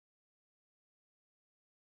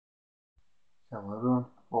Hello everyone,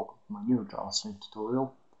 welcome to my new JWindow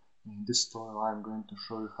tutorial. In this tutorial I'm going to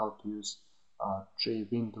show you how to use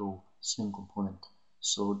JWindow swing component.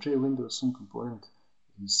 So JWindow swing component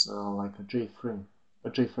is like a JFrame,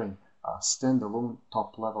 a standalone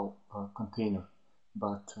top-level container.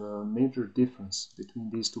 But major difference between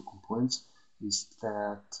these two components is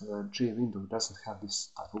that JWindow doesn't have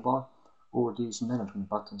this title bar or these management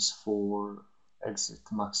buttons for exit,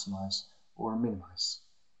 maximize, or minimize.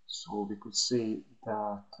 So we could say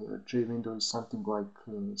that JWindow is something like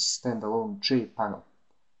a standalone JPanel.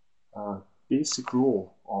 Basic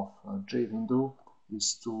role of JWindow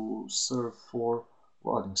is to serve for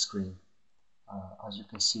loading screen. As you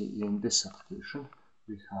can see in this application,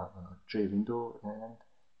 we have a JWindow, and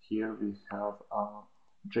here we have a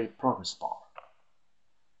JProgress bar.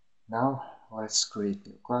 Now let's create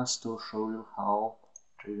a class to show you how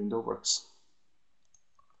JWindow works.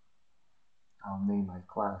 I'll name my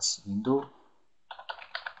class window.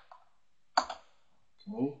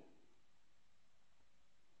 Okay.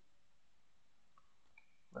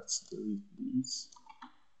 Let's delete these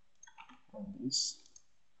and these.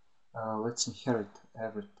 Let's inherit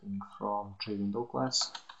everything from JWindow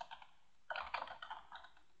class.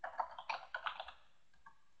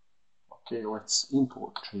 Okay, let's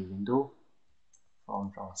import JWindow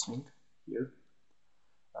from JWindow here.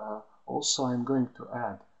 Also, I'm going to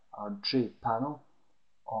add a JPanel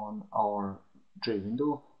on our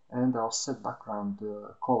JWindow, and I'll set background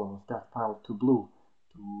color of that panel to blue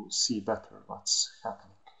to see better what's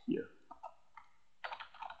happening here.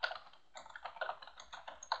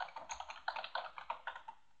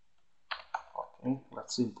 Okay,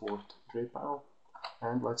 let's import JPanel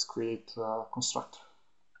and let's create a constructor.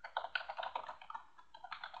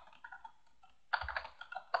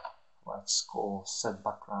 Let's call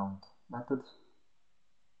setBackground method.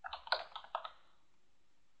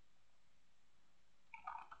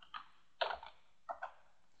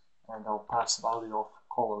 And I'll pass value of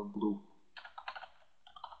color blue.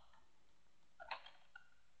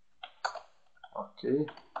 Okay,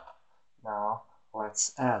 now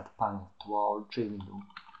let's add panel to our JWindow.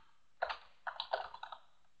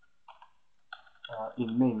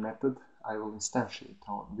 In main method, I will instantiate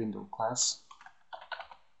our window class.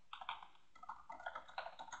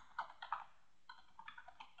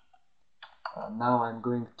 Now I'm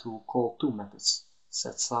going to call two methods,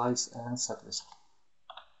 setSize and setVisible.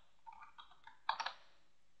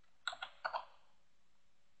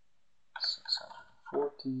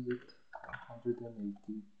 With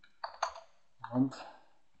 180 and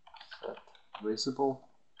set visible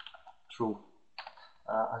true.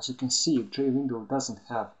 As you can see, JWindow doesn't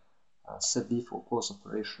have a setDefault close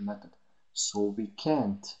operation method, so we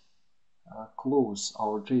can't close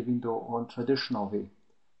our JWindow on traditional way.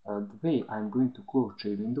 The way I'm going to close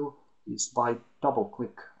JWindow is by double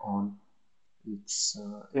click on its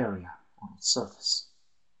area, on its surface.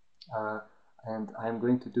 And I'm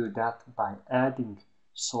going to do that by adding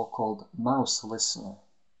so-called mouse listener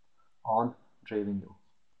on JWindow.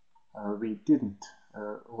 We didn't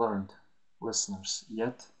learn listeners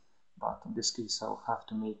yet, but in this case I'll have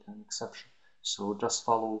to make an exception. So just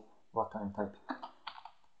follow what I'm typing.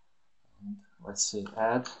 And let's say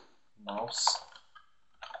add mouse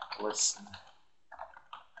listener.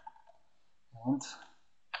 And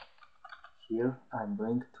here I'm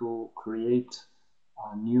going to create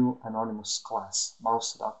a new anonymous class,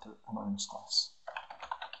 mouse adapter anonymous class.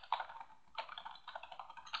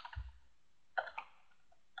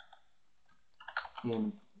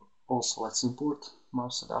 And also let's import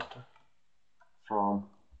mouse adapter from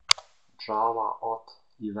Java auth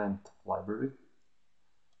event library.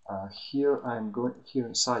 Here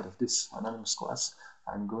inside of this anonymous class,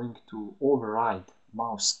 I'm going to override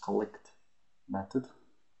mouse collect method.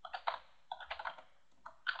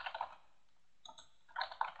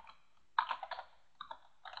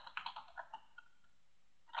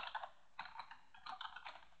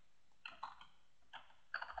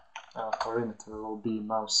 Parameter will be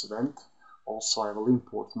mouse event. Also, I will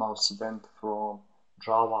import mouse event from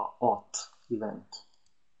Java auth event.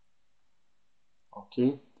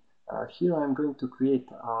 Okay, here I'm going to create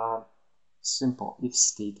a simple if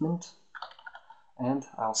statement, and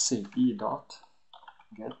I'll say e dot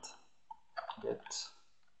get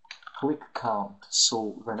click count.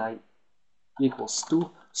 So when I equals 2,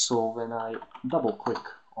 so when I double click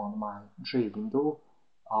on my JWindow,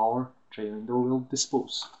 our JWindow will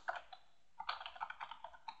dispose.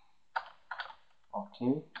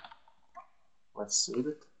 Okay, let's save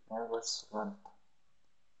it and let's run it.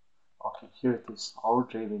 Okay, here it is, our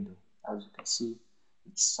JWindow. As you can see,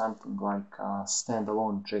 it's something like a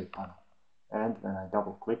standalone JPanel. and when I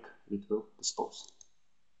double click it will dispose.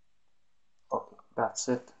 Okay, that's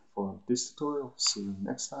it for this tutorial. See you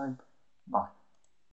next time. Bye.